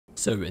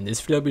So in this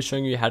video I'll be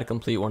showing you how to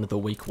complete one of the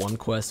week 1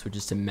 quests, which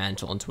is to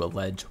mantle onto a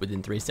ledge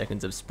within 3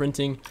 seconds of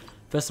sprinting.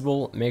 First of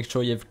all, make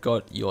sure you've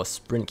got your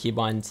sprint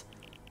keybinds,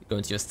 go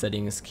into your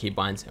settings,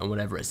 keybinds, and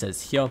whatever it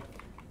says here.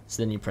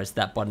 So then you press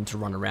that button to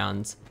run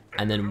around,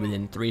 and then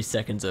within 3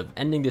 seconds of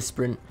ending this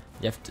sprint,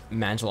 you have to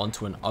mantle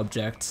onto an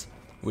object,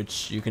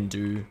 which you can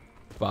do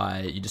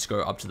by, you just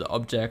go up to the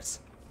object,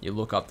 you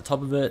look up the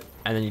top of it,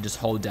 and then you just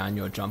hold down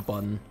your jump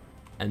button,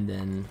 and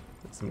then,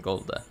 there's some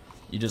gold there.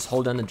 You just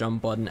hold down the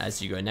jump button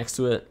as you go next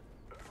to it,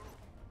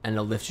 and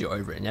it'll lift you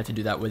over it. And you have to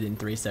do that within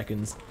 3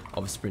 seconds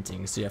of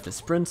sprinting. So you have to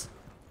sprint,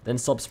 then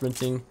stop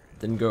sprinting,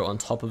 then go on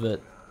top of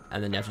it,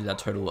 and then you have to do that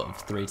total of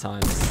 3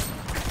 times.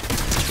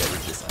 Get rid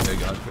of this echo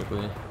guard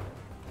quickly.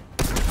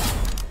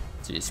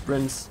 So you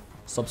sprint,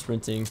 stop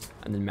sprinting,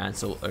 and then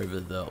mantle over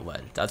the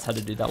ledge. That's how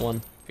to do that one.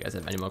 If you guys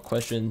have any more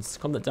questions,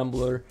 comment down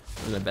below.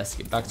 I'll do my best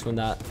to get back to you on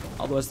that.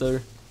 Otherwise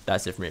though,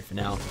 that's it from me for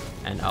now,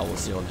 and I will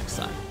see you all next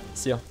time.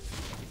 See ya.